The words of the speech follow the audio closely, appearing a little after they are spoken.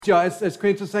Yeah, as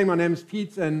Quentin was saying, my name is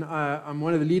Pete, and I'm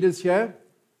one of the leaders here.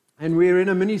 And we're in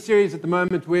a mini-series at the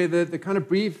moment where the kind of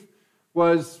brief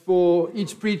was for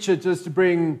each preacher just to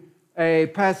bring a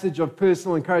passage of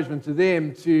personal encouragement to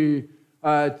them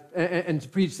and to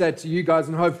preach that to you guys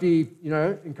and hopefully,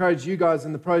 encourage you guys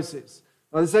in the process.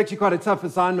 Now, this is actually quite a tough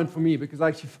assignment for me because I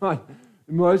actually find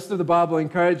most of the Bible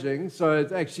encouraging, so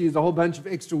it actually is a whole bunch of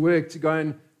extra work to go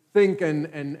and think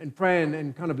and pray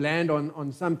and kind of land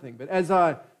on something. But as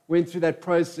I went through that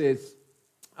process,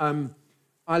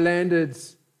 I landed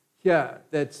here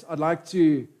that I'd like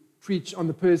to preach on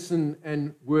the person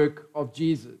and work of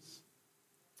Jesus.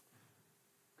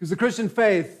 Because the Christian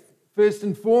faith, first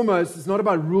and foremost, is not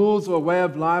about rules or a way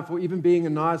of life or even being a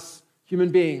nice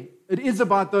human being. It is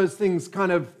about those things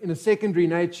kind of in a secondary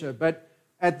nature, but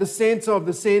at the center of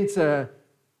the center,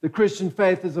 the Christian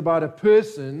faith is about a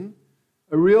person,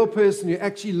 a real person who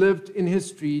actually lived in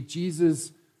history,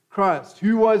 Jesus Christ.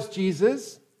 Who was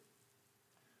Jesus?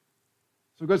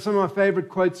 So I've got some of my favorite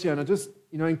quotes here, and I just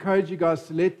encourage you guys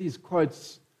to let these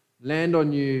quotes land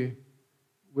on you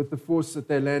with the force that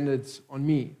they landed on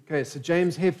me. Okay, so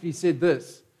James Hefley said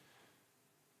this: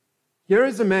 "Here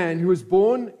is a man who was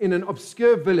born in an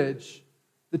obscure village,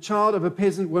 the child of a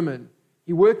peasant woman.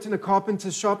 He worked in a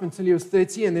carpenter's shop until he was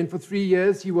 30, and then for 3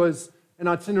 years he was an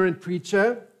itinerant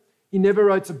preacher. He never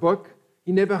wrote a book.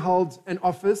 He never held an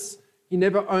office. He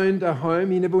never owned a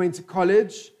home. He never went to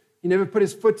college. He never put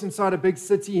his foot inside a big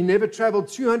city. He never traveled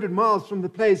 200 miles from the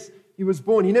place he was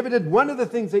born. He never did one of the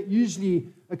things that usually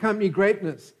accompany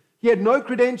greatness. He had no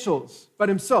credentials but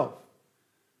himself.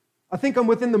 I think I'm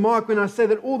within the mark when I say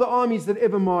that all the armies that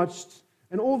ever marched,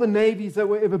 and all the navies that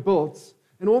were ever built,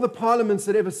 and all the parliaments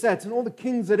that ever sat, and all the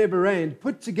kings that ever reigned,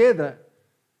 put together,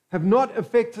 have not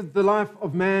affected the life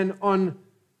of man on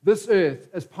this earth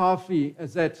as powerfully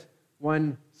as that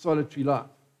one solitary life."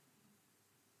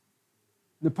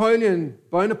 Napoleon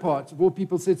Bonaparte, of all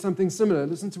people, said something similar.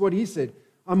 Listen to what he said: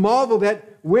 "I marvel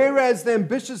that whereas the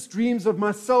ambitious dreams of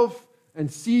myself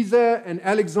and Caesar and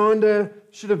Alexander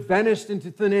should have vanished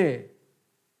into thin air,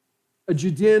 a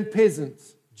Judean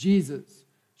peasant, Jesus,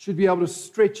 should be able to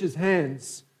stretch his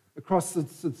hands across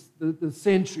the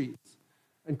centuries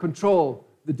and control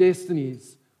the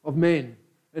destinies of men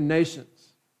and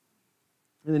nations."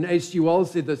 And then H.G.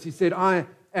 Wells said this. He said, "I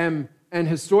am an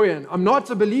historian. I'm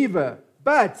not a believer,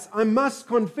 but I must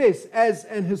confess as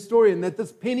an historian that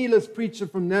this penniless preacher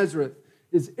from Nazareth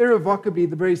is irrevocably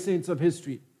the very center of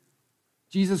history.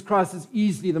 Jesus Christ is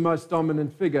easily the most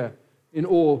dominant figure in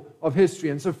all of history."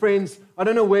 And so, friends, I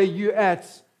don't know where you're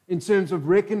at in terms of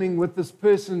reckoning with this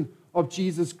person of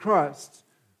Jesus Christ,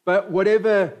 but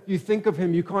whatever you think of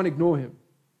him, you can't ignore him.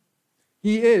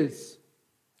 He is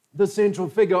the central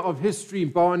figure of history,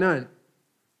 bar none.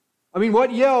 I mean,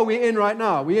 what year are we in right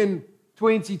now? We're in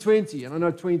 2020, and I know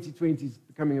 2020 is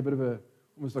becoming a bit of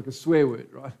almost like a swear word,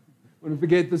 right? I want to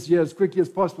forget this year as quickly as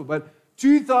possible, but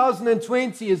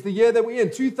 2020 is the year that we're in.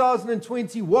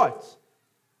 2020 what?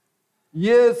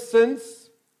 Years since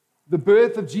the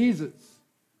birth of Jesus.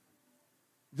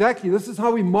 Exactly, this is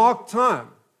how we mark time.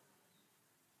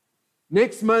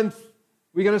 Next month,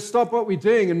 we're going to stop what we're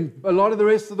doing, and a lot of the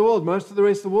rest of the world, most of the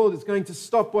rest of the world is going to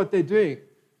stop what they're doing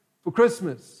for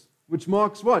Christmas, which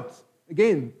marks what?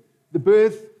 Again, the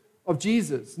birth of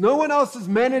Jesus. No one else has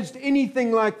managed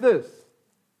anything like this,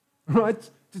 right?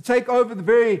 To take over the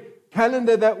very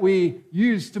calendar that we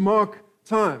use to mark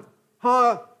time.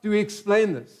 How do we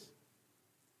explain this?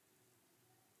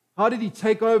 How did he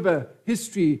take over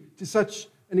history to such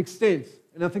an extent?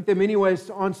 And I think there are many ways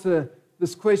to answer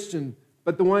this question,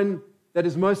 but the one that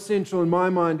is most central in my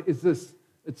mind is this.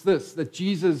 It's this, that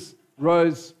Jesus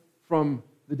rose from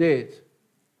the dead.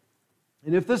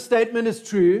 And if this statement is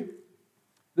true,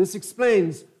 this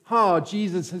explains how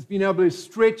Jesus has been able to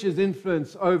stretch his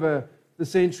influence over the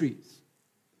centuries.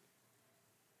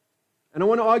 And I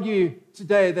want to argue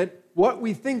today that what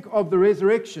we think of the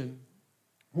resurrection,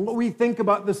 what we think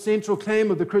about the central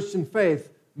claim of the Christian faith,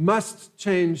 must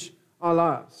change our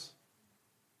lives.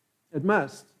 It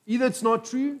must. Either it's not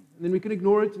true, and then we can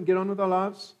ignore it and get on with our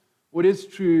lives, or it is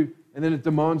true, and then it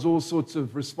demands all sorts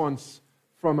of response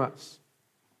from us.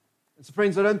 And so,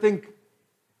 friends, I don't think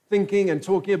thinking and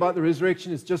talking about the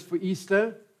resurrection is just for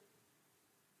Easter.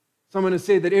 Someone has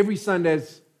said that every Sunday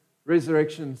is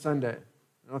Resurrection Sunday.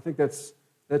 And I think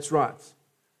that's right.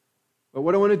 But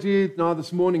what I want to do now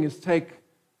this morning is take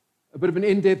a bit of an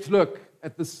in-depth look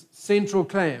at this central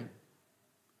claim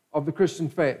of the Christian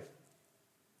faith.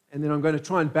 And then I'm going to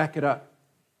try and back it up.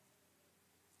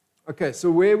 Okay,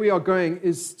 so where we are going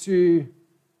is to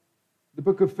the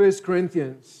book of 1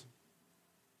 Corinthians.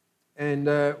 And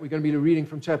we're going to be reading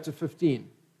from chapter 15.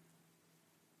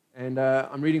 And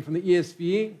I'm reading from the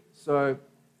ESV, so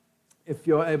if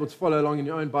you're able to follow along in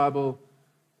your own Bible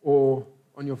or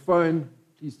on your phone,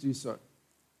 please do so.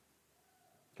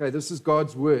 Okay, this is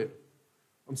God's word.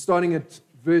 I'm starting at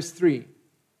verse 3.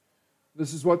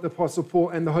 This is what the Apostle Paul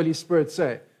and the Holy Spirit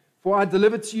say. For I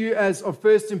delivered to you as of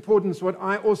first importance what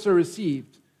I also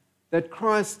received, that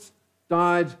Christ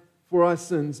died for our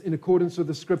sins in accordance with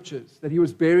the Scriptures, that he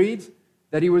was buried,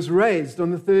 that he was raised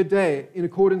on the third day in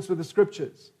accordance with the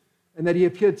Scriptures, and that he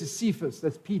appeared to Cephas,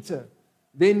 that's Peter,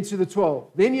 then to the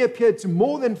 12. Then he appeared to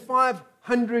more than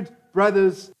 500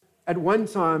 brothers at one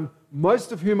time,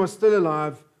 most of whom are still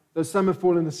alive, though some have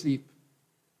fallen asleep.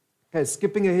 Okay,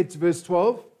 skipping ahead to verse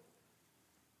 12.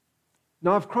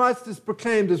 Now, if Christ is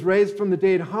proclaimed as raised from the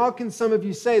dead, how can some of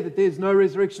you say that there's no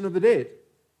resurrection of the dead?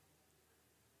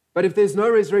 But if there's no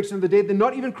resurrection of the dead, then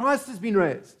not even Christ has been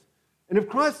raised. And if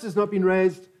Christ has not been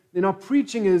raised, then our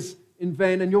preaching is in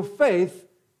vain, and your faith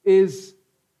is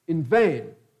in vain.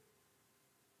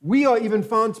 We are even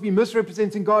found to be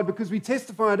misrepresenting God because we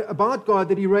testified about God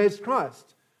that he raised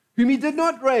Christ, whom he did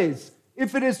not raise,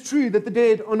 if it is true that the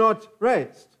dead are not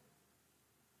raised.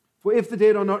 For if the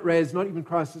dead are not raised, not even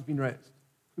Christ has been raised.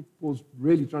 Paul's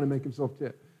really trying to make himself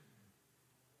clear.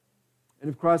 And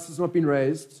if Christ has not been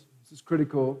raised, this is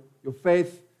critical, your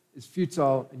faith is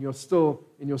futile and you're still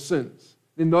in your sins.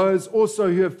 Then those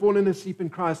also who have fallen asleep in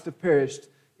Christ have perished.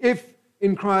 If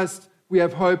in Christ we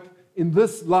have hope in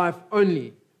this life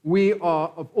only, we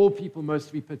are of all people most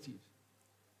to be pitied.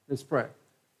 Let's pray.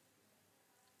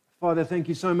 Father, thank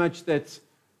you so much that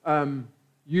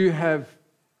you have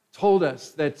told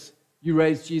us that you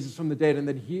raised Jesus from the dead and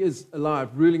that he is alive,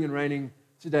 ruling and reigning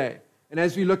today. And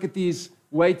as we look at these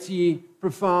weighty,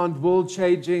 profound,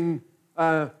 world-changing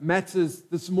matters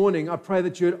this morning, I pray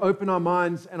that you would open our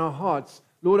minds and our hearts.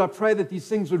 Lord, I pray that these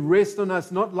things would rest on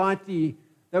us, not lightly,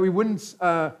 that we wouldn't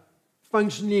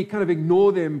functionally kind of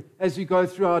ignore them as we go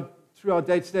through our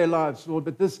day-to-day lives, Lord,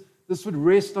 but this would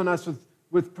rest on us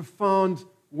with profound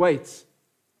weight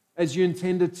as you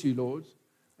intended to, Lord.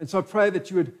 And so I pray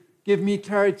that you would give me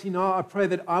clarity now. I pray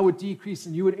that I would decrease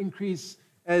and you would increase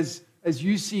as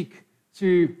you seek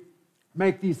to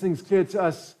make these things clear to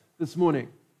us this morning.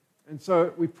 And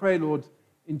so we pray, Lord,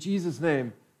 in Jesus'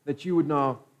 name, that you would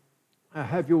now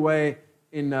have your way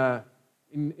in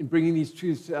bringing these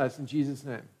truths to us in Jesus'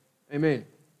 name. Amen.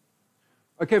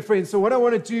 Okay, friends, so what I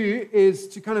want to do is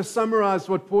to kind of summarize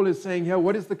what Paul is saying here.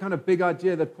 What is the kind of big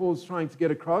idea that Paul's trying to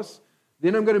get across?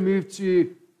 Then I'm going to move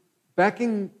to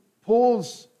backing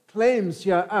Paul's claims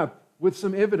here up with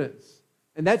some evidence.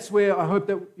 And that's where I hope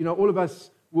that all of us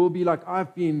will be like,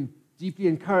 I've been deeply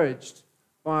encouraged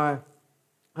by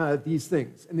these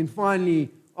things. And then finally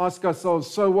ask ourselves,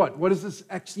 so what? What does this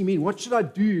actually mean? What should I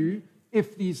do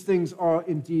if these things are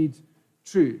indeed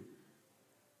true?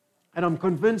 And I'm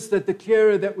convinced that the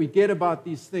clearer that we get about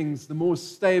these things, the more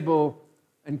stable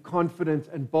and confident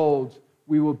and bold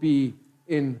we will be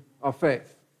in our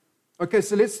faith. Okay,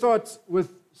 so let's start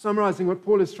with summarizing what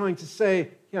Paul is trying to say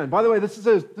here. And by the way, this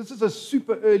is a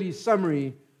super early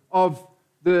summary of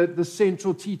the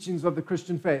central teachings of the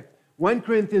Christian faith. 1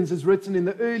 Corinthians is written in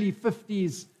the early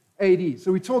 50s AD.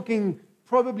 So we're talking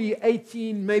probably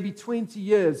 18, maybe 20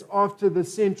 years after the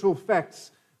central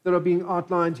facts that are being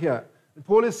outlined here. And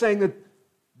Paul is saying that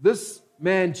this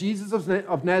man, Jesus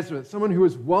of Nazareth, someone who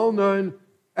was well known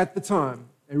at the time,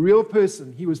 a real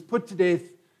person, he was put to death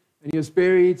and he was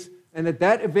buried, and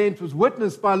that event was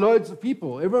witnessed by loads of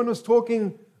people. Everyone was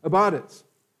talking about it.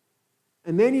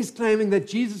 And then he's claiming that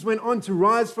Jesus went on to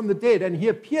rise from the dead, and he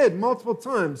appeared multiple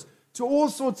times to all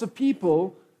sorts of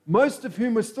people, most of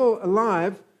whom were still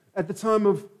alive at the time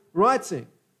of writing.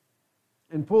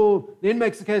 And Paul then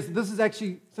makes the case that this is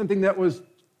actually something that was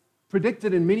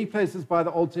predicted in many places by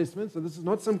the Old Testament, so this is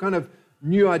not some kind of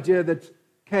new idea that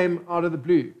came out of the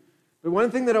blue. But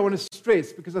one thing that I want to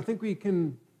stress, because I think we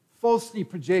can falsely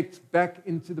project back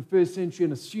into the first century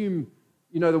and assume,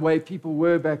 the way people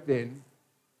were back then,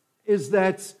 is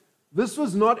that this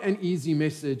was not an easy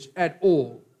message at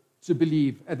all to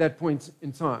believe at that point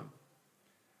in time.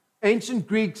 Ancient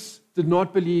Greeks did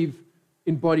not believe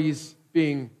in bodies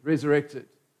being resurrected.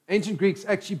 Ancient Greeks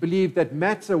actually believed that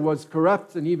matter was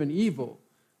corrupt and even evil,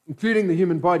 including the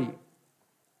human body.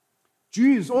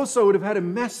 Jews also would have had a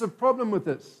massive problem with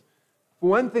this. For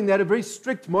one thing, they had a very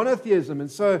strict monotheism,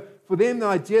 and so for them, the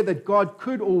idea that God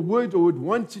could or would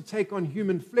want to take on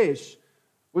human flesh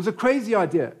was a crazy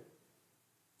idea.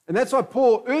 And that's why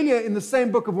Paul, earlier in the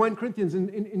same book of 1 Corinthians,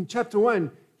 in chapter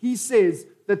 1, he says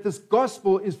that this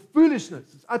gospel is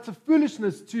foolishness. It's utter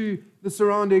foolishness to the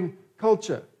surrounding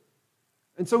culture.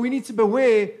 And so we need to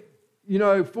beware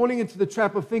falling into the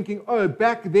trap of thinking, oh,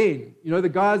 back then, the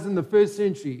guys in the first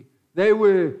century, they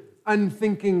were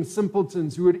unthinking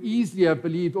simpletons who would easily have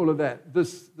believed all of that,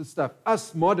 this stuff.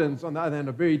 Us moderns, on the other hand,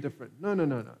 are very different.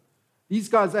 No. These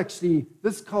guys actually,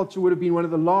 this culture would have been one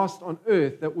of the last on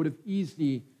earth that would have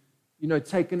easily,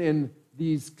 taken in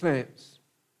these claims.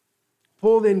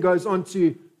 Paul then goes on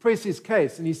to press his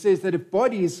case, and he says that if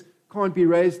bodies can't be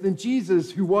raised, then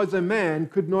Jesus, who was a man,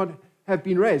 could not have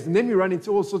been raised. And then we run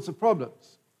into all sorts of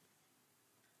problems.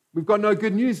 We've got no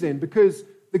good news then, because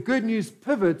the good news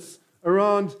pivots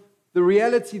around the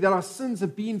reality that our sins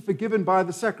have been forgiven by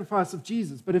the sacrifice of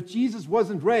Jesus. But if Jesus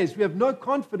wasn't raised, we have no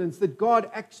confidence that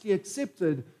God actually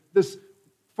accepted this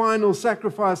final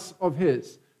sacrifice of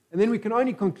his. And then we can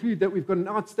only conclude that we've got an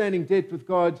outstanding debt with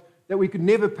God that we could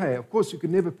never pay. Of course, we could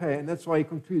never pay, and that's why he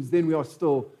concludes, then we are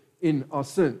still in our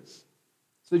sins.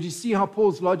 So do you see how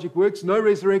Paul's logic works? No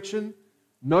resurrection,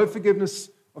 no forgiveness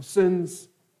of sins,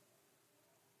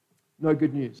 no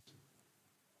good news.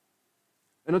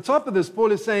 And on top of this,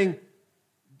 Paul is saying,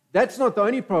 that's not the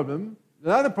only problem.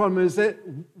 The other problem is that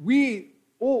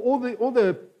all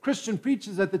the Christian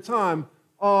preachers at the time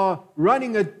are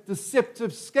running a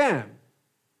deceptive scam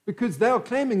because they are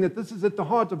claiming that this is at the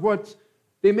heart of what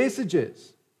their message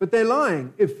is. But they're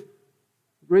lying if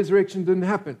resurrection didn't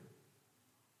happen.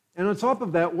 And on top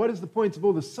of that, what is the point of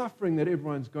all the suffering that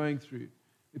everyone's going through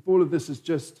if all of this is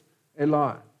just a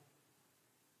lie?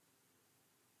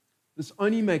 This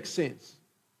only makes sense.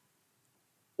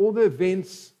 All the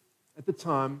events at the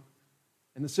time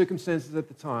and the circumstances at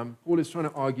the time, Paul is trying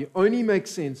to argue, only make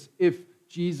sense if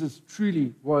Jesus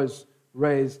truly was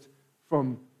raised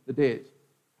from the dead.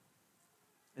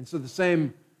 And so the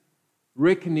same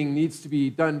reckoning needs to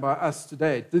be done by us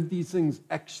today. Did these things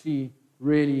actually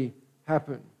really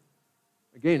happen?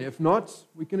 Again, if not,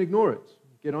 we can ignore it,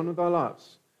 get on with our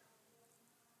lives.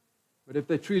 But if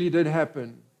they truly did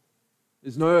happen,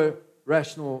 there's no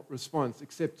rational response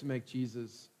except to make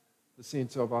Jesus the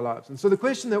center of our lives. And so the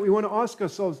question that we want to ask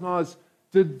ourselves now is,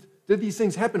 did these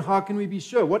things happen? How can we be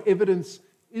sure? What evidence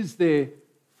is there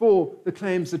for the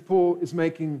claims that Paul is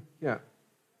making here?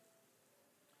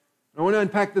 I want to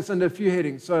unpack this under a few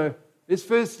headings. So let's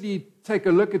firstly take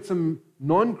a look at some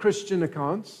non-Christian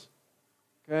accounts.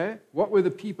 Okay? What were the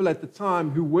people at the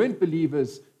time who weren't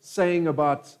believers saying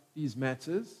about these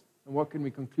matters? And what can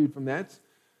we conclude from that?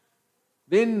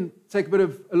 Then take a bit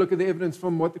of a look at the evidence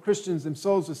from what the Christians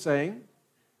themselves are saying.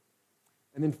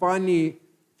 And then finally,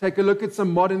 take a look at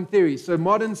some modern theories. So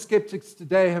modern skeptics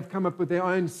today have come up with their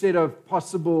own set of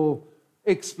possible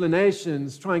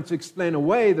explanations trying to explain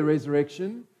away the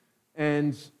resurrection.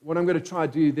 And what I'm going to try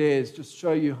to do there is just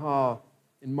show you how,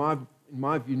 in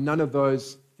my view, none of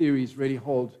those theories really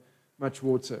hold much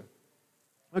water.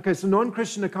 Okay, so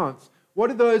non-Christian accounts. What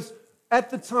do those at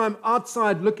the time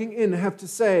outside looking in have to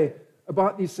say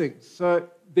about these things? So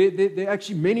there are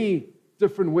actually many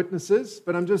different witnesses,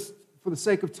 but I'm just, for the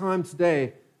sake of time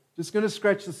today, just going to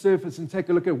scratch the surface and take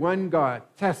a look at one guy,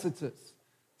 Tacitus.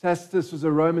 Tacitus was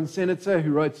a Roman senator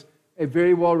who wrote a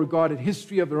very well-regarded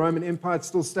history of the Roman Empire. It's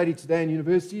still studied today in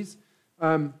universities.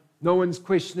 No one's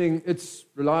questioning its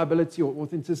reliability or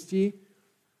authenticity.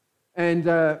 And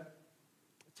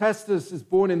Tacitus is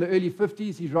born in the early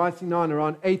 50s. He's writing now in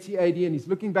around 80 AD, and he's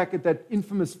looking back at that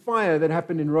infamous fire that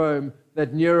happened in Rome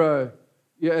that Nero,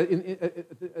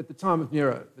 at the time of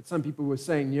Nero, that some people were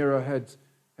saying Nero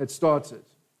had started.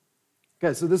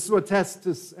 Okay, so this is what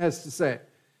Tacitus has to say.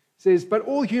 He says, but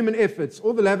all human efforts,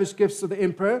 all the lavish gifts of the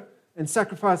emperor and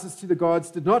sacrifices to the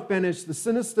gods did not banish the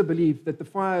sinister belief that the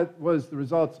fire was the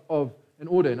result of an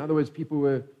order. In other words, people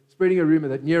were spreading a rumor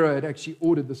that Nero had actually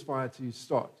ordered this fire to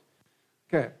start.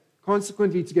 Okay.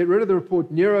 Consequently, to get rid of the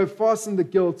report, Nero fastened the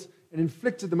guilt and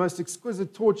inflicted the most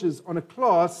exquisite tortures on a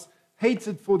class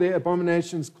hated for their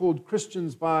abominations called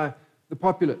Christians by the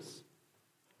populace.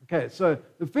 Okay, so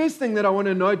the first thing that I want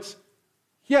to note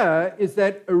here is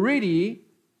that already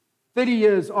 30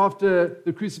 years after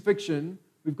the crucifixion,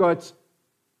 we've got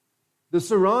the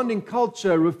surrounding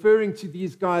culture referring to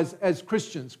these guys as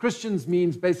Christians. Christians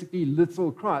means basically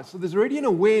little Christ. So there's already an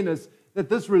awareness that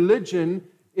this religion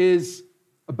is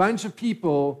a bunch of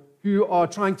people who are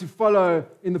trying to follow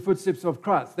in the footsteps of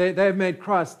Christ. They have made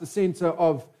Christ the center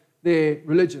of their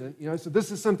religion. So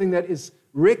this is something that is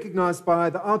recognized by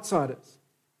the outsiders.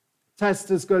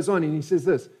 Tacitus goes on and he says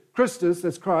this, Christus,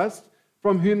 that's Christ,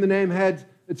 from whom the name had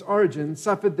its origin,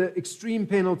 suffered the extreme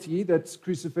penalty, that's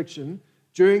crucifixion,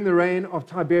 during the reign of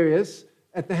Tiberius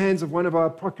at the hands of one of our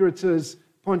procurators,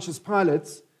 Pontius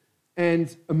Pilate,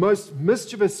 and a most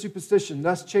mischievous superstition,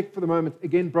 thus checked for the moment,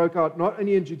 again broke out not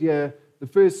only in Judea, the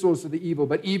first source of the evil,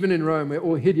 but even in Rome, where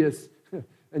all hideous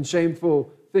and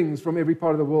shameful things from every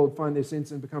part of the world find their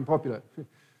sense and become popular.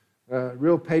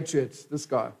 Real patriots, this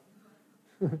guy.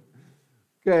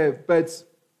 Okay, but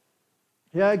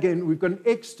here again, we've got an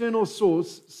external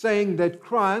source saying that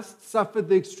Christ suffered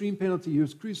the extreme penalty. He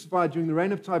was crucified during the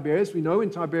reign of Tiberius. We know when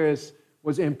Tiberius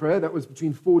was emperor, that was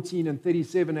between 14 and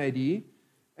 37 AD.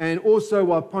 And also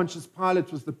while Pontius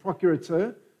Pilate was the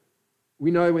procurator,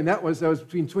 we know when that was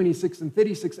between 26 and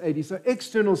 36 AD. So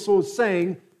external source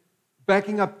saying,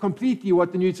 backing up completely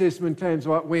what the New Testament claims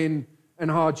about when and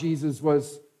how Jesus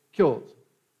was killed.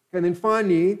 Okay, and then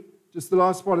finally, just the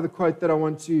last part of the quote that I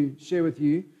want to share with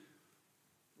you,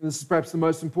 and this is perhaps the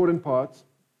most important part.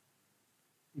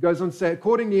 He goes on to say,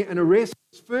 accordingly, an arrest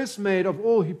was first made of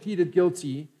all who pleaded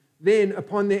guilty. Then,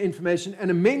 upon their information, an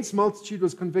immense multitude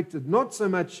was convicted, not so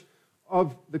much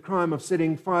of the crime of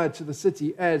setting fire to the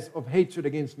city as of hatred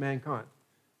against mankind.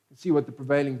 You can see what the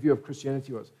prevailing view of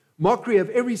Christianity was. Mockery of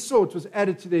every sort was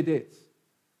added to their deaths.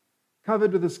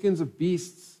 Covered with the skins of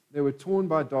beasts, they were torn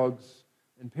by dogs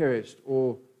and perished,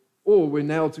 or were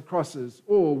nailed to crosses,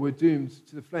 or were doomed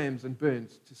to the flames and burned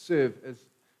to serve as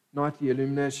nightly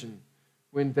illumination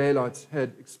when daylight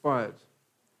had expired.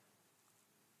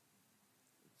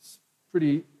 It's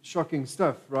pretty shocking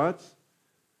stuff, right?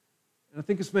 And I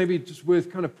think it's maybe just worth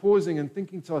kind of pausing and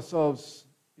thinking to ourselves,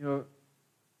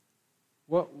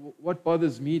 what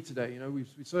bothers me today?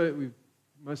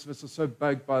 Most of us are so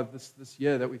bugged by this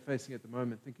year that we're facing at the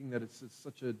moment, thinking that it's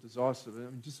such a disaster. I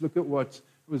mean, just look at what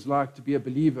it was like to be a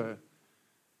believer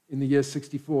in the year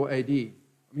 64 AD. I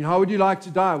mean, how would you like to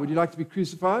die? Would you like to be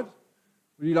crucified?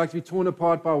 Would you like to be torn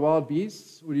apart by wild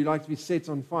beasts? Would you like to be set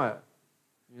on fire?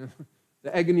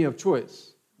 The agony of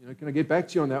choice. Can I get back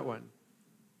to you on that one?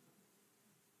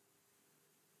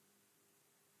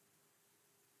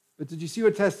 But did you see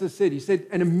what Tacitus said? He said,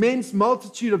 an immense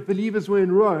multitude of believers were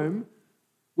in Rome,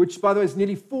 which, by the way, is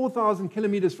nearly 4,000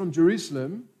 kilometers from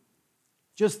Jerusalem,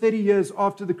 just 30 years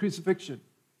after the crucifixion.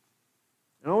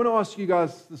 And I want to ask you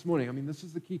guys this morning, this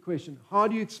is the key question. How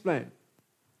do you explain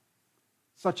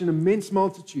such an immense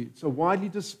multitude, so widely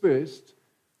dispersed,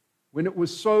 when it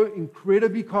was so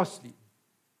incredibly costly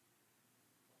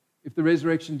if the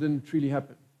resurrection didn't truly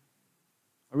happen?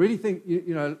 I really think,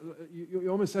 you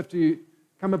almost have to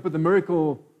come up with a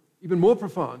miracle even more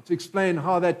profound to explain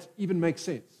how that even makes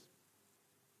sense.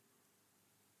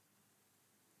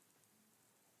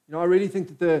 I really think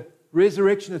that the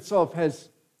resurrection itself has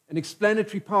an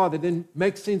explanatory power that then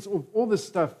makes sense of all this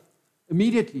stuff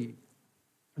immediately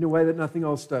in a way that nothing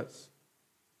else does.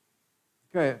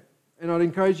 Okay, and I'd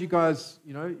encourage you guys,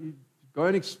 you go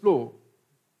and explore.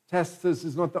 Tacitus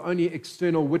is not the only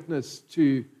external witness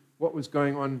to what was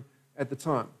going on at the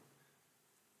time,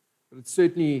 but it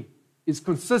certainly is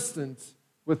consistent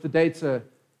with the data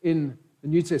in the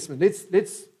New Testament.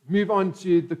 Let's move on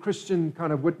to the Christian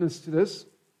kind of witness to this.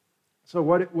 So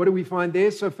what do we find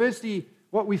there? So firstly,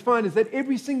 what we find is that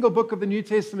every single book of the New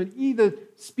Testament either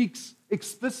speaks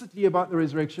explicitly about the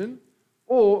resurrection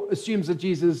or assumes that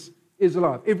Jesus is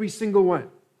alive. Every single one.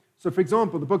 So for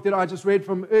example, the book that I just read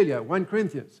from earlier, 1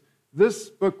 Corinthians. This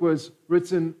book was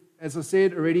written, as I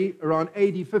said already, around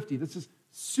AD 50. This is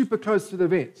super close to the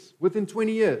events, within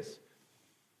 20 years.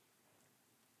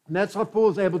 And that's how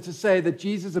Paul's able to say that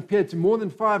Jesus appeared to more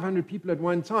than 500 people at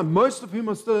one time, most of whom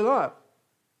are still alive.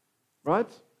 Right?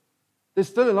 They're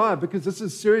still alive because this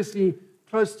is seriously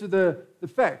close to the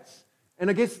facts. And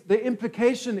I guess the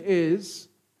implication is,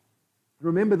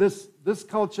 remember this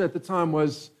culture at the time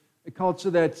was a culture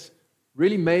that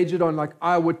really majored on like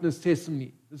eyewitness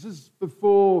testimony. This is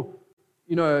before,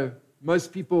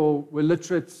 most people were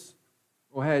literate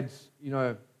or had,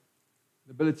 the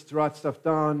ability to write stuff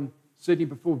down, certainly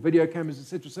before video cameras,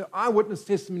 etc. So eyewitness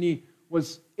testimony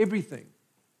was everything.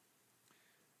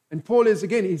 And Paul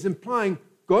he's implying,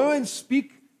 go and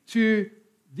speak to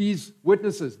these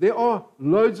witnesses. There are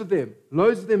loads of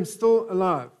them still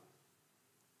alive.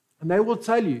 And they will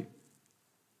tell you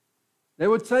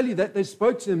that they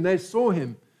spoke to him, they saw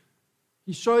him.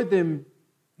 He showed them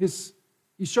his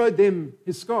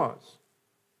scars.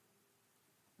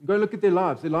 And go look at their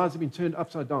lives. Their lives have been turned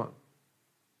upside down.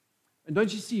 And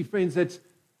don't you see, friends, that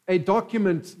a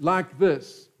document like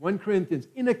this, 1 Corinthians,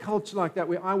 in a culture like that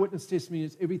where eyewitness testimony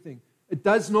is everything, it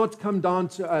does not come down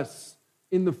to us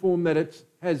in the form that it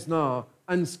has now,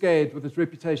 unscathed with its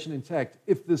reputation intact,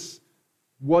 if this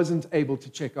wasn't able to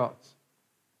check out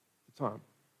at the time.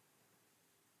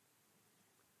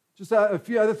 Just a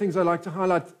few other things I'd like to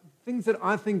highlight, things that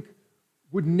I think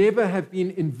would never have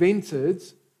been invented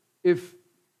if,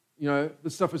 the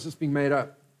stuff was just being made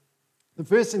up. The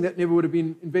first thing that never would have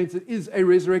been invented is a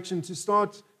resurrection to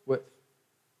start with.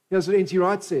 Here's what N.T.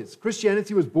 Wright says.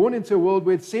 Christianity was born into a world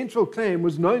where its central claim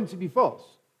was known to be false,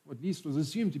 or at least was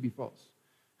assumed to be false.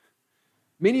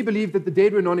 Many believed that the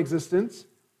dead were non-existent.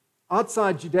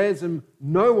 Outside Judaism,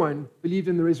 no one believed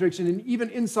in the resurrection, and even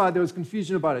inside there was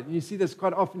confusion about it. And you see this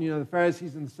quite often, the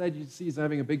Pharisees and the Sadducees are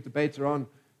having a big debate around,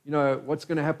 what's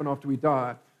going to happen after we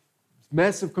die. There's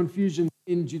massive confusion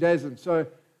in Judaism. So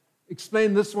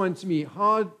explain this one to me.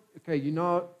 You're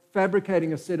now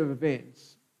fabricating a set of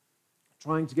events,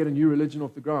 trying to get a new religion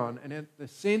off the ground, and at the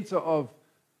center of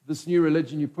this new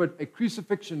religion, you put a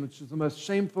crucifixion, which is the most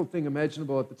shameful thing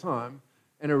imaginable at the time,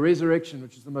 and a resurrection,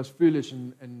 which is the most foolish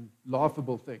and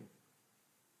laughable thing.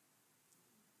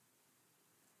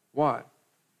 Why?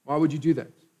 Why would you do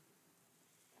that?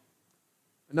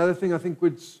 Another thing I think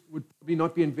would probably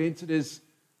not be invented is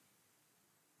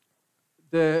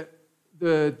the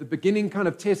beginning kind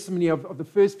of testimony of the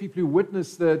first people who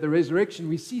witnessed the resurrection.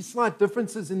 We see slight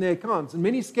differences in their accounts, and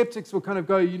many skeptics will kind of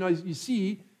go, you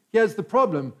see, here's the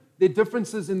problem. There are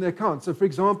differences in the accounts. So, for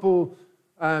example,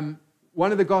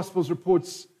 one of the Gospels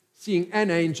reports seeing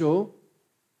an angel,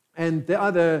 and the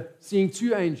other seeing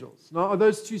two angels. Now, are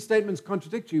those two statements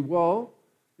contradictory? Well,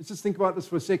 let's just think about this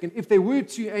for a second. If there were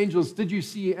two angels, did you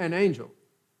see an angel?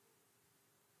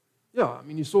 Yeah,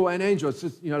 you saw an angel. It's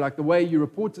just, like the way you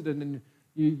reported it and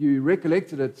you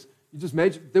recollected it, you just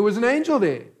made, there was an angel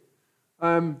there.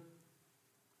 However,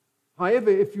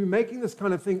 if you're making this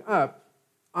kind of thing up,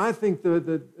 I think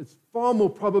it's far more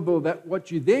probable that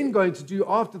what you're then going to do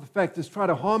after the fact is try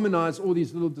to harmonize all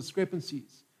these little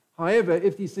discrepancies. However,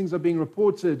 if these things are being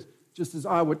reported just as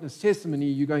eyewitness testimony,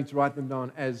 you're going to write them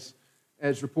down as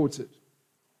reported.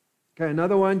 Okay,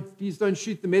 another one. Please don't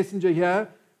shoot the messenger here.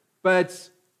 But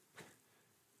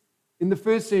in the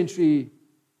first century,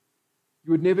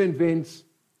 you would never invent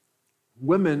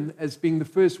women as being the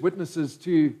first witnesses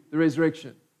to the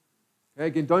resurrection. Okay,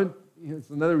 again,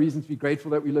 it's another reason to be grateful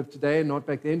that we live today and not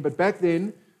back then. But back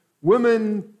then,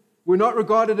 women were not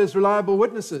regarded as reliable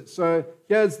witnesses. So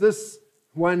here's this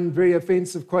one very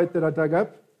offensive quote that I dug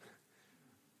up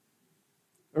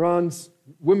around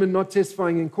women not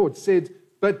testifying in court. It said,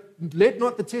 "But let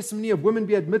not the testimony of women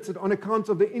be admitted on account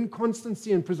of the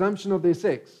inconstancy and presumption of their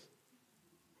sex."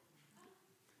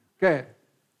 Okay,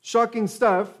 shocking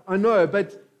stuff, I know,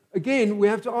 but again, we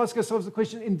have to ask ourselves the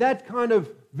question, in that kind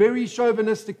of very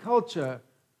chauvinistic culture,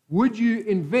 would you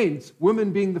invent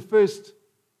women being the first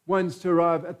ones to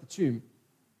arrive at the tomb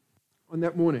on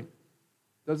that morning?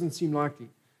 Doesn't seem likely.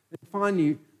 And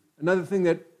finally, another thing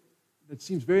that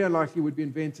seems very unlikely would be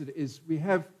invented is we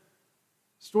have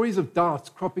stories of doubts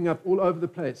cropping up all over the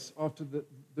place after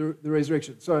the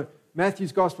resurrection. So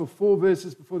Matthew's gospel, 4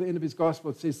 verses before the end of his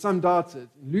gospel, it says, some doubted.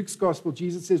 In Luke's gospel,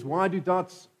 Jesus says, why do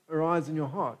doubts arise in your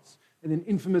hearts? And then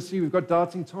infamously, we've got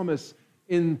doubting Thomas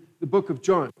in the book of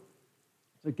John.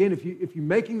 So again, if you're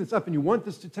making this up and you want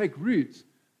this to take root,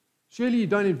 surely you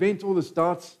don't invent all this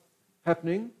doubts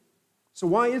happening. So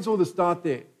why is all this doubt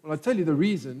there? Well, I'll tell you the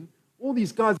reason. All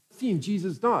these guys have seen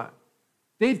Jesus die.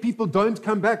 Dead people don't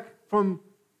come back from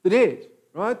the dead,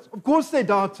 right? Of course they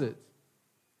doubted.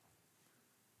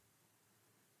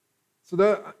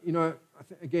 So,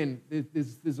 again,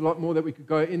 there's a lot more that we could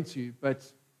go into, but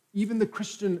even the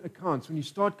Christian accounts, when you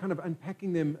start kind of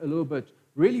unpacking them a little bit,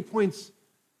 really points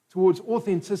towards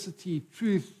authenticity,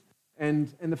 truth, and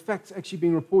the facts actually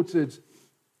being reported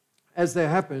as they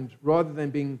happened rather than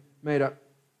being made up.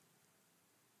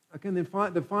 Okay, and then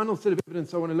the final set of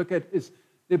evidence I want to look at is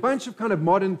there are a bunch of kind of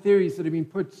modern theories that have been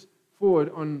put forward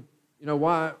on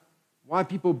why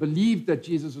people believed that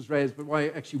Jesus was raised, but why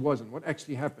it actually wasn't, what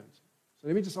actually happened. So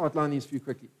let me just outline these for you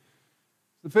quickly.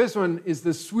 The first one is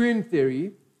the swoon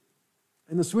theory.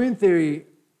 And the swoon theory,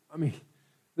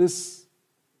 this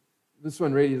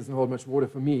one really doesn't hold much water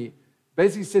for me.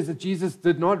 Basically says that Jesus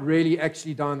did not really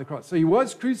actually die on the cross. So he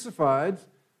was crucified,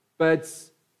 and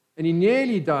he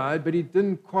nearly died, but he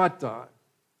didn't quite die.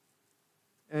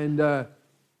 And, then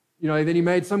he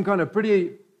made some kind of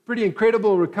pretty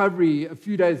incredible recovery a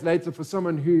few days later for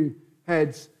someone who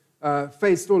had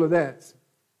faced all of that.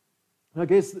 And I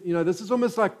guess, this is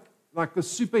almost like the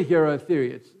superhero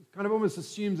theory. It kind of almost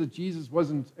assumes that Jesus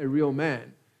wasn't a real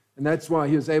man. And that's why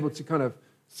he was able to kind of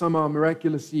somehow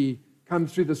miraculously come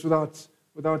through this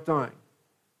without dying.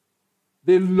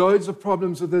 There are loads of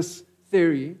problems with this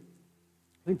theory.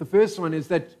 I think the first one is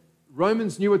that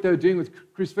Romans knew what they were doing with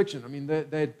crucifixion.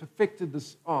 They had perfected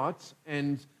this art,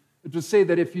 and it was said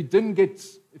that if you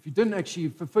didn't actually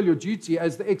fulfill your duty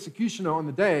as the executioner on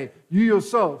the day, you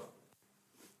yourself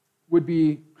would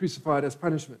be crucified as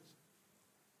punishment.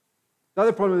 The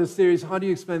other problem with this theory is, how do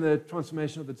you explain the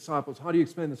transformation of the disciples? How do you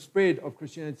explain the spread of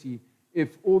Christianity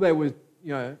if all they were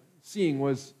seeing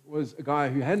was a guy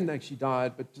who hadn't actually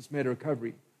died but just made a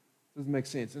recovery. Doesn't make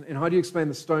sense. And how do you explain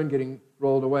the stone getting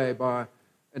rolled away by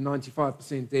a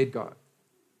 95% dead guy?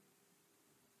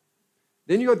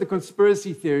 Then you got the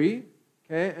conspiracy theory,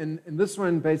 okay? And this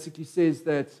one basically says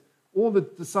that all the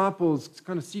disciples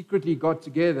kind of secretly got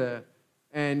together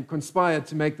and conspired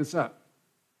to make this up.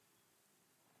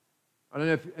 I don't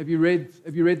know have you read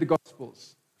the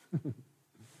Gospels?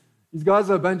 These guys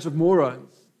are a bunch of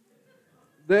morons.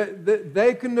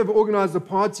 They couldn't have organized a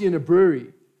party in a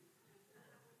brewery.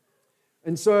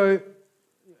 And so,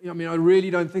 I really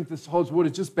don't think this holds water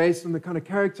just based on the kind of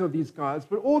character of these guys.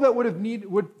 But all that would have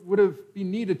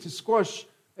been needed to squash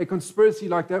a conspiracy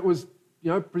like that was,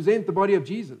 present the body of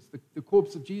Jesus, the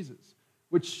corpse of Jesus,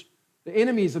 which the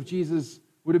enemies of Jesus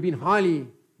would have been highly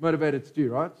motivated to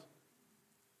do, right?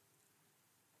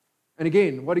 And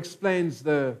again, what explains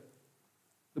the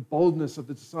boldness of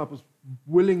the disciples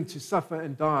willing to suffer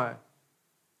and die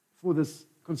for this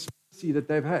conspiracy that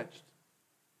they've hatched?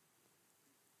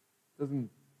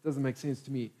 Doesn't make sense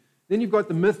to me. Then you've got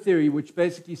the myth theory, which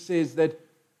basically says that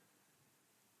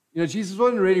Jesus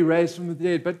wasn't really raised from the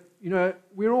dead, but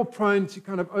we're all prone to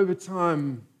kind of over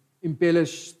time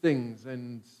embellish things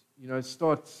and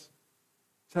start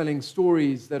telling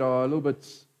stories that are a little bit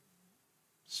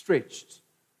stretched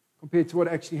compared to what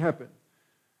actually happened.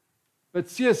 But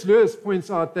C.S. Lewis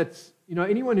points out that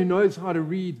anyone who knows how to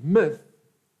read myth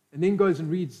and then goes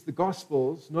and reads the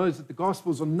Gospels knows that the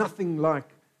Gospels are nothing like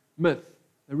myth.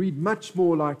 They read much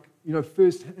more like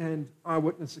first-hand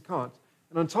eyewitness account.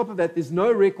 And on top of that, there's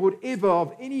no record ever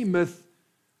of any myth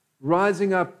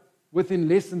rising up within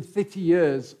less than 30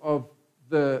 years of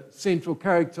the central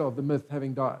character of the myth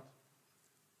having died.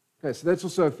 Okay, so that's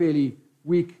also a fairly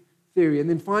weak theory. And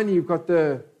then finally, you've got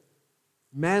the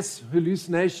mass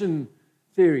hallucination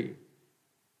theory.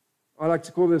 I like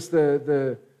to call this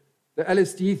the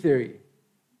LSD theory.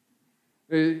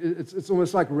 It's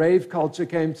almost like rave culture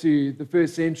came to the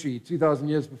first century, 2,000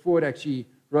 years before it actually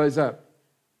rose up.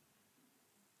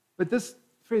 But this,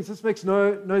 friends, this makes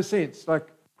no sense. Like,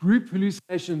 group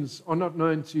hallucinations are not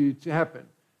known to happen.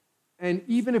 And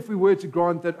even if we were to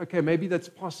grant that, okay, maybe that's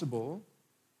possible,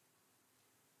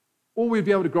 all we'd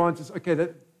be able to grant is, okay,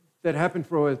 that happened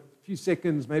for a few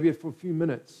seconds, maybe for a few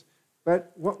minutes.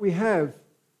 But what we have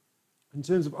in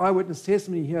terms of eyewitness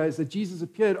testimony here is that Jesus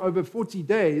appeared over 40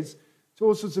 days to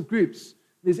all sorts of groups.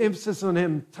 There's emphasis on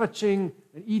him touching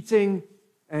and eating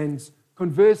and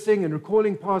conversing and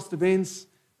recalling past events.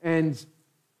 And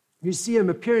you see him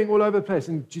appearing all over the place,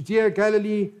 in Judea,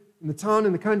 Galilee, in the town,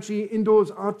 in the country,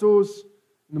 indoors, outdoors,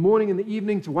 in the morning, in the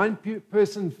evening, to one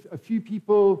person, a few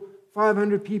people,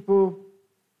 500 people,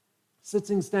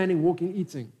 sitting, standing, walking,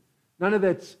 eating. None of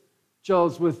that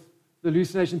gels with the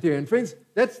hallucination theory. And friends,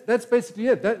 that's basically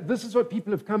it. This is what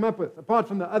people have come up with, apart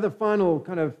from the other final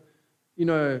kind of,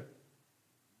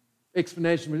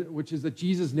 explanation, which is that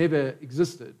Jesus never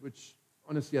existed, which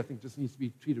honestly I think just needs to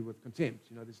be treated with contempt.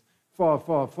 There's far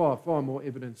more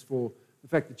evidence for the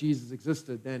fact that Jesus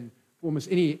existed than for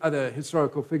almost any other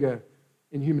historical figure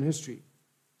in human history.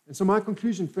 And so my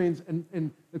conclusion, friends,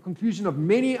 and the conclusion of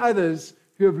many others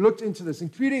who have looked into this,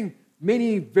 including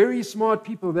many very smart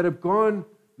people that have gone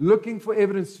looking for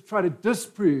evidence to try to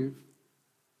disprove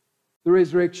the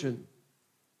resurrection,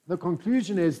 the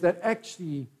conclusion is that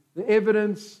actually the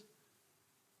evidence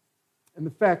and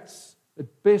the facts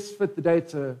that best fit the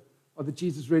data are that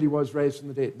Jesus really was raised from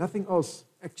the dead. Nothing else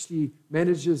actually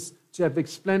manages to have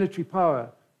explanatory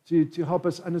power to help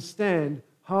us understand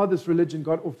how this religion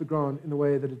got off the ground in the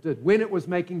way that it did, when it was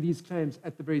making these claims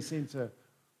at the very center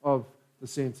of the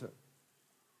center.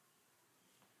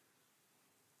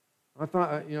 I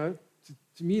thought,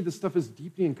 to me, this stuff is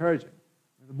deeply encouraging.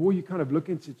 The more you kind of look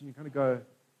into it and you kind of go,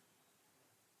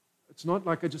 it's not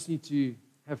like I just need to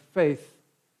have faith,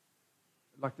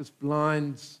 like this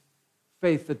blind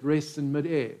faith that rests in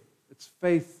midair. It's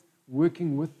faith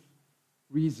working with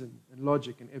reason and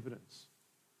logic and evidence.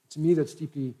 To me, that's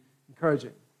deeply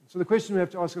encouraging. So the question we have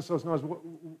to ask ourselves now is,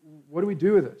 what do we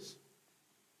do with this?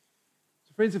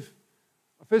 So friends,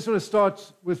 I first want to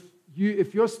start with you.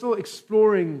 If you're still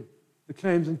exploring the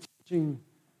claims and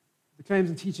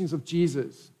teachings of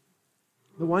Jesus,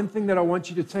 the one thing that I want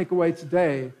you to take away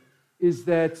today is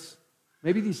that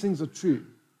maybe these things are true.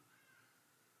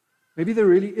 Maybe there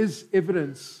really is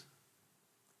evidence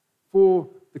for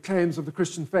the claims of the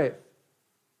Christian faith.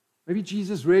 Maybe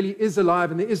Jesus really is alive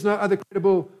and there is no other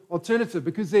credible alternative,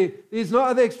 because there's no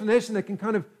other explanation that can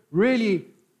kind of really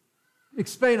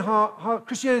explain how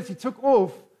Christianity took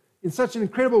off in such an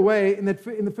incredible way in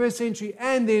the first century,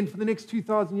 and then for the next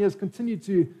 2,000 years continued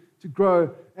to grow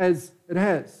as it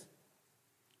has.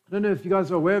 I don't know if you guys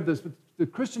are aware of this, but the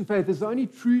Christian faith is the only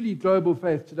truly global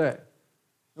faith today.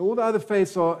 All the other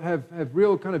faiths have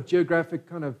real kind of geographic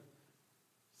kind of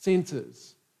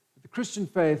centers. But the Christian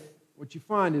faith, what you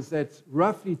find is that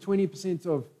roughly 20%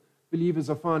 of believers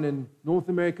are found in North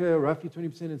America, roughly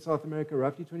 20% in South America,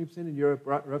 roughly 20% in Europe,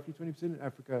 roughly 20% in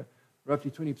Africa,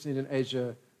 roughly 20% in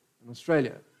Asia and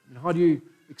Australia. And how do you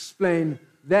explain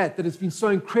that it's been so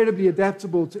incredibly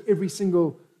adaptable to every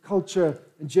single culture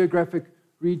and geographic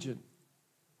region?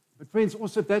 But friends,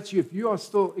 also if that's you, if you are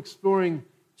still exploring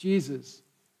Jesus,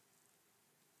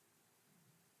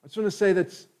 I just want to say that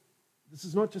this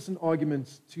is not just an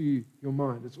argument to your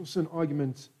mind, it's also an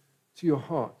argument to your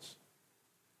heart.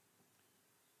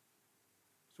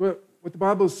 So what the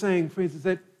Bible is saying, friends, is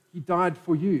that He died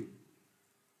for you.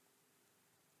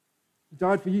 He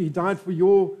died for you. He died for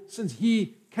your sins.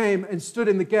 He came and stood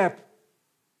in the gap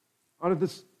out of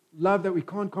this love that we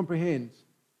can't comprehend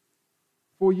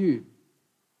for you.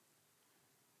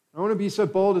 I want to be so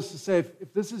bold as to say,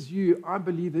 if this is you, I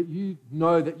believe that you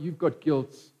know that you've got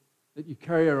guilt that you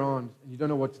carry around and you don't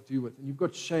know what to do with. And you've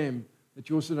got shame that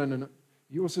you also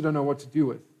don't know what to do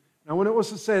with. And I want to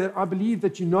also say that I believe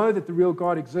that you know that the real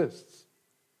God exists.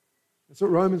 That's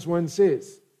what Romans 1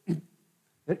 says.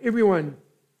 That everyone,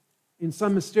 in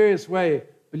some mysterious way,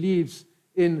 believes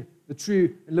in the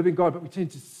true and living God, but we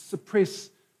tend to suppress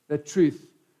that truth.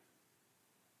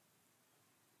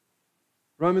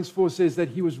 Romans 4 says that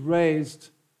He was raised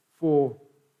for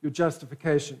your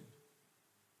justification.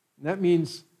 And that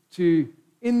means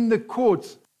in the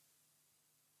court,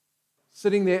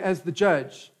 sitting there as the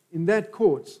judge, in that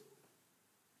court,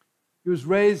 He was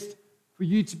raised for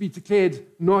you to be declared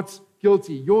not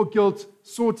guilty. Your guilt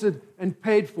sorted and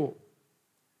paid for.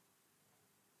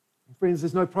 And friends,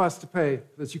 there's no price to pay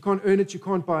for this. You can't earn it, you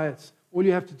can't buy it. All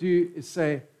you have to do is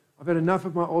say, I've had enough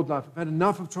of my old life. I've had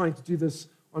enough of trying to do this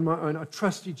on my own. I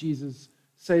trust you, Jesus.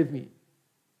 Save me.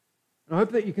 And I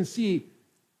hope that you can see,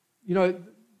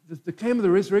 the claim of the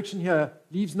resurrection here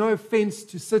leaves no fence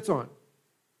to sit on.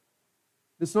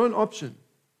 It's not an option.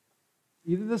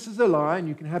 Either this is a lie and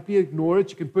you can happily ignore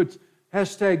it. You can put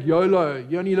hashtag YOLO,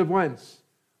 you only live once,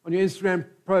 on your Instagram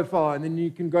profile, and then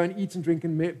you can go and eat and drink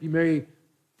and be merry.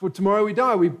 For tomorrow we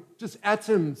die. We're just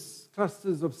atoms,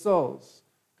 clusters of cells,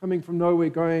 coming from nowhere,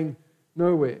 going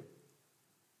nowhere.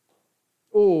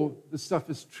 Or the stuff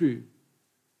is true.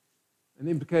 And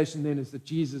the implication then is that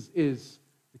Jesus is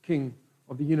the King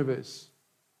of the universe.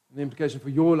 And the implication for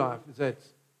your life is that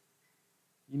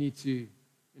you need to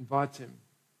invite Him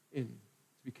in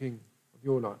to be King of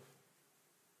your life.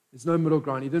 There's no middle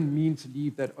ground. He didn't mean to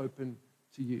leave that open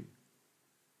to you. And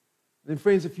then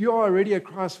friends, if you are already a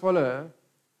Christ follower,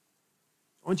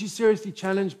 aren't you seriously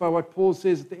challenged by what Paul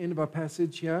says at the end of our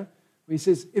passage here? Where he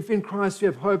says, if in Christ you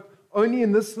have hope only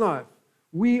in this life,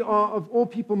 we are of all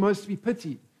people most to be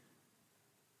pitied.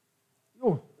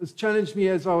 This challenged me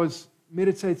as I was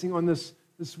meditating on this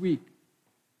week.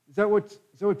 Is that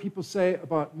what people say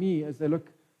about me as they look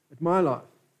at my life?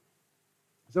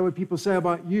 Is that what people say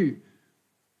about you?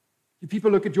 Do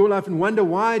people look at your life and wonder,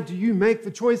 why do you make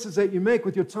the choices that you make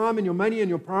with your time and your money and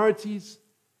your priorities?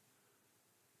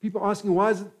 People asking,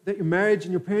 why is it that your marriage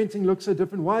and your parenting look so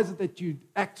different? Why is it that you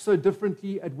act so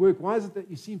differently at work? Why is it that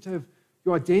you seem to have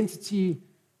your identity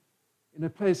in a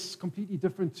place completely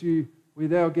different to where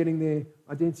they are getting their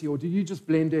identity? Or do you just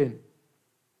blend in?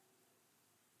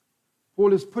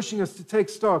 Paul is pushing us to take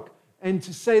stock and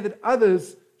to say that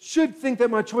others should think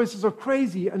that my choices are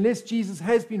crazy unless Jesus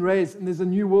has been raised and there's a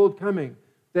new world coming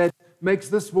that makes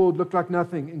this world look like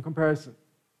nothing in comparison.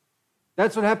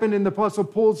 That's what happened in the Apostle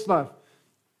Paul's life.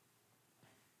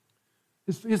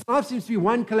 His life seems to be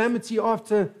one calamity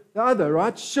after the other,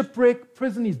 right? Shipwreck,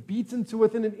 prison, he's beaten to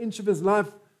within an inch of his life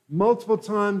multiple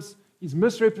times. He's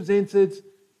misrepresented.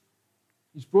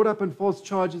 He's brought up on false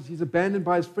charges. He's abandoned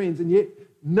by his friends. And yet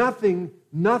nothing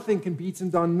can beat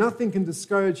him down. Nothing can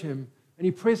discourage him. And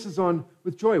he presses on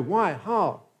with joy. Why?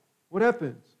 How? What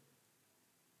happened?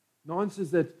 The answer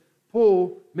is that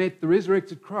Paul met the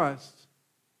resurrected Christ.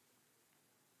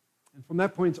 And from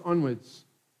that point onwards,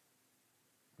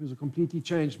 he was a completely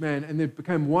changed man. And it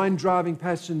became one driving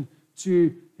passion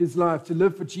to his life, to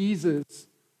live for Jesus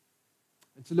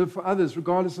and to live for others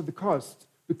regardless of the cost,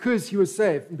 because he was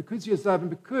saved and because he was loved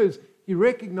and because he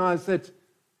recognized that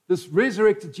this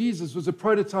resurrected Jesus was a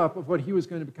prototype of what he was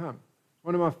going to become.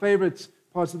 One of my favorite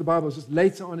parts of the Bible is just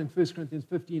later on in 1 Corinthians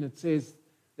 15, it says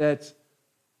that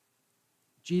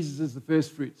Jesus is the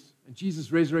first fruits and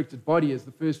Jesus' resurrected body is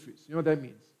the first fruits. You know what that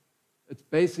means? It's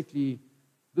basically,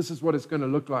 this is what it's going to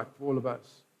look like for all of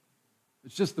us.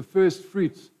 It's just the first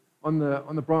fruit on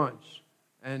the branch.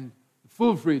 And the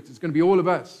full fruit is going to be all of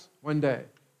us one day,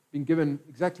 being given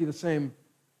exactly the same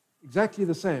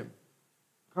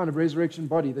kind of resurrection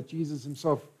body that Jesus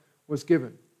himself was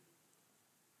given.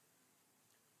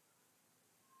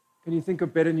 Can you think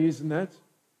of better news than that?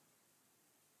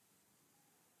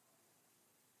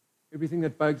 Everything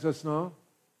that bugs us now,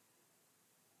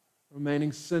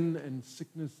 remaining sin and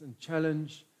sickness and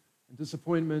challenge and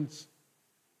disappointment,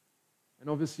 and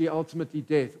obviously ultimately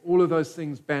death, all of those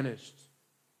things banished,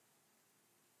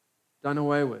 done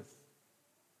away with,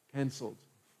 cancelled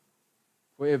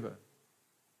forever.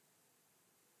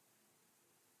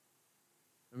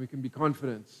 And we can be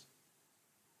confident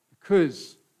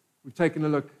because we've taken a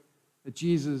look that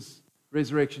Jesus'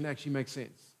 resurrection actually makes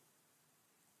sense.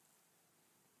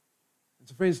 And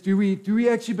so, friends, do we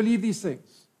actually believe these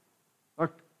things?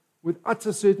 Like, with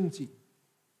utter certainty?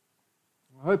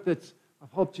 I hope that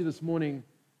I've helped you this morning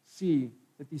see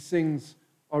that these things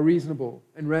are reasonable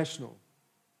and rational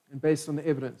and based on the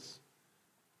evidence.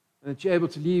 And that you're able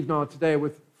to leave now today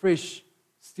with fresh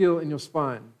steel in your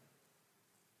spine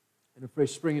and a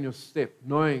fresh spring in your step,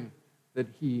 knowing that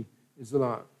He is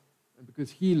alive. And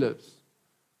because He lives,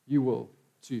 you will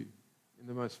too, in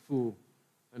the most full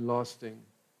and lasting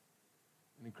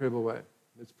and incredible way.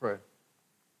 Let's pray.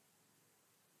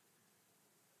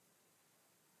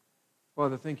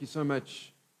 Father, thank you so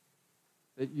much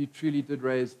that you truly did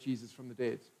raise Jesus from the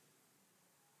dead.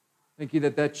 Thank you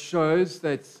that shows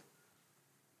that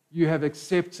you have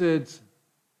accepted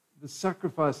the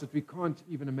sacrifice that we can't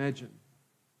even imagine.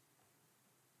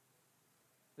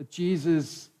 That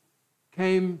Jesus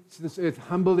came to this earth,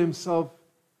 humbled himself,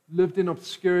 lived in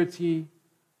obscurity,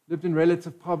 lived in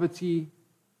relative poverty,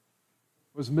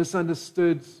 was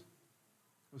misunderstood,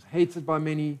 was hated by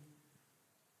many,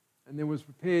 and then was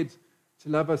prepared to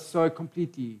love us so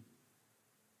completely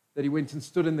that he went and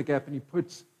stood in the gap and he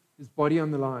put his body on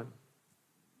the line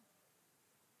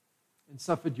and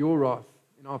suffered your wrath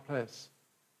in our place.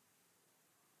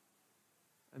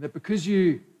 And that because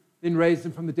you then raised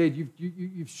him from the dead,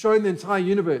 you've shown the entire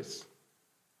universe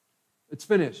it's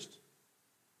finished.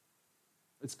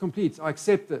 It's complete. I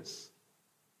accept this.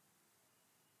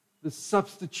 The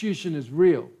substitution is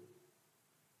real.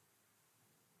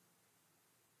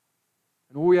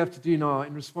 And all we have to do now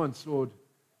in response, Lord,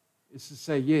 is to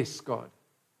say, yes, God.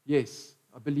 Yes,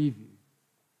 I believe you.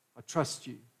 I trust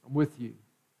you. I'm with you.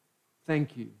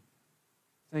 Thank you.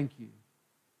 Thank you.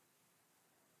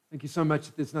 Thank you so much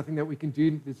that there's nothing that we can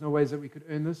do. There's no ways that we could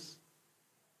earn this.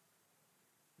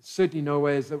 There's certainly no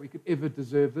ways that we could ever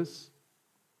deserve this.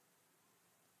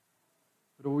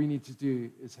 But all we need to do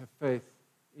is have faith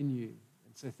in you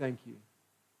and say thank you.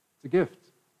 It's a gift.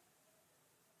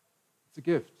 It's a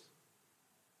gift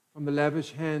from the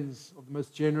lavish hands of the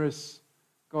most generous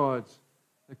God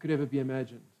that could ever be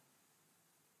imagined.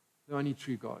 The only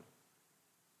true God.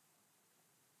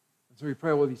 And so we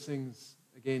pray all these things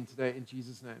again today in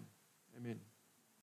Jesus' name. Amen.